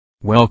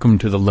Welcome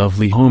to the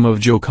lovely home of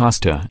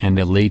Jocosta and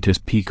Elatus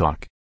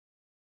Peacock.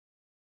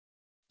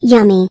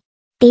 Yummy!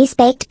 These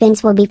baked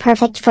beans will be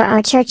perfect for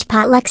our church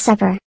potluck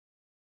supper.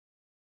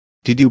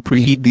 Did you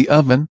preheat the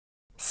oven?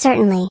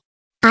 Certainly.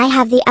 I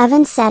have the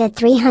oven set at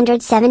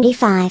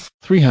 375.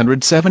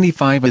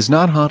 375 is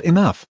not hot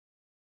enough.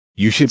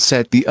 You should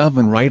set the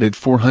oven right at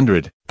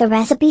 400. The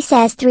recipe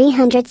says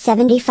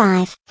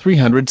 375.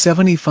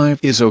 375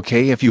 is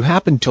okay if you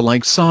happen to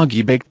like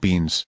soggy baked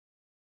beans.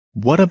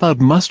 What about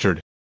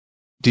mustard?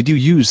 Did you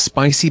use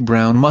spicy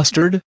brown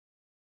mustard?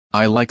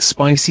 I like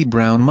spicy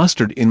brown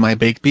mustard in my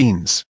baked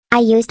beans. I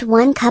used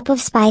 1 cup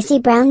of spicy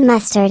brown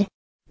mustard.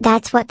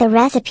 That's what the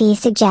recipe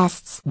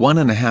suggests.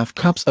 1½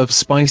 cups of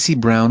spicy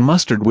brown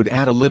mustard would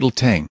add a little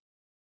tang.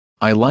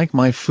 I like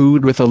my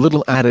food with a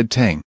little added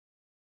tang.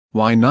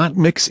 Why not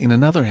mix in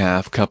another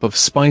 ½ cup of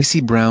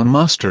spicy brown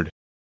mustard?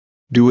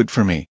 Do it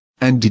for me.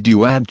 And did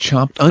you add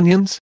chopped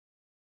onions?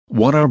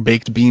 What are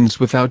baked beans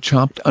without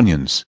chopped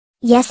onions?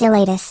 Yes,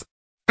 Elatus.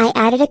 I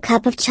added a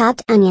cup of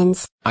chopped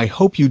onions. I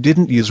hope you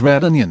didn't use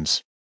red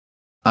onions.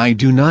 I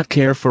do not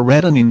care for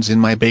red onions in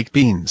my baked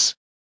beans.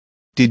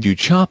 Did you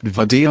chop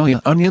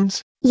Vidalia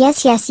onions?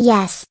 Yes.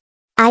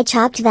 I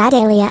chopped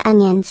Vidalia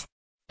onions.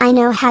 I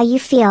know how you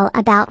feel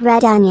about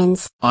red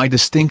onions. I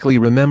distinctly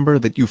remember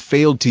that you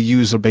failed to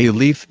use a bay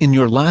leaf in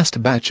your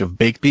last batch of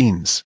baked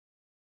beans.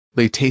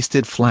 They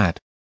tasted flat.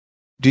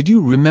 Did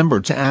you remember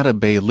to add a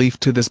bay leaf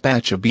to this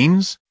batch of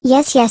beans?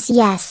 Yes.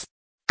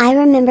 I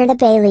remember the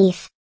bay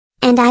leaf.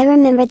 And I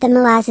remembered the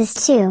molasses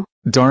too.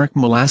 Dark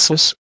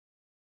molasses?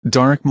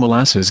 Dark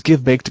molasses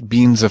give baked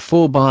beans a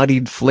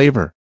full-bodied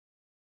flavor.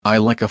 I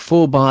like a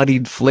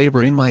full-bodied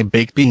flavor in my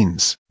baked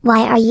beans.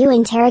 Why are you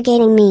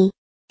interrogating me?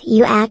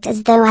 You act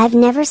as though I've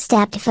never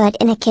stepped foot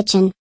in a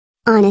kitchen.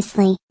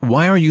 Honestly.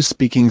 Why are you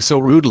speaking so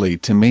rudely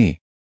to me?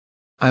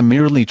 I'm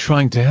merely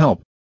trying to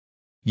help.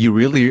 You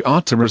really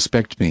ought to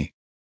respect me.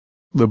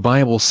 The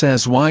Bible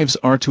says wives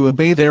are to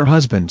obey their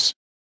husbands.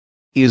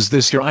 Is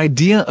this your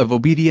idea of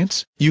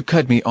obedience? You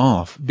cut me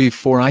off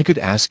before I could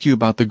ask you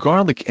about the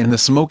garlic and the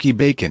smoky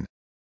bacon.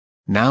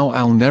 Now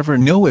I'll never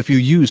know if you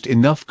used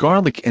enough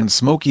garlic and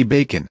smoky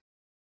bacon.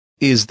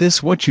 Is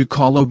this what you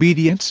call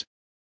obedience?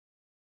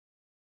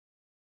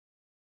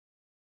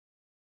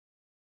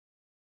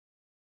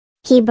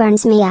 He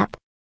burns me up.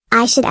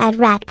 I should add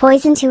rat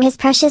poison to his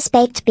precious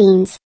baked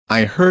beans.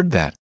 I heard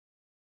that.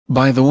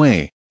 By the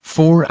way,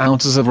 4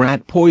 ounces of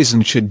rat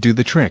poison should do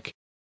the trick.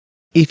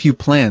 If you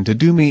plan to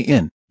do me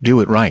in,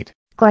 do it right.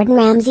 Gordon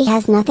Ramsay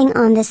has nothing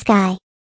on this guy.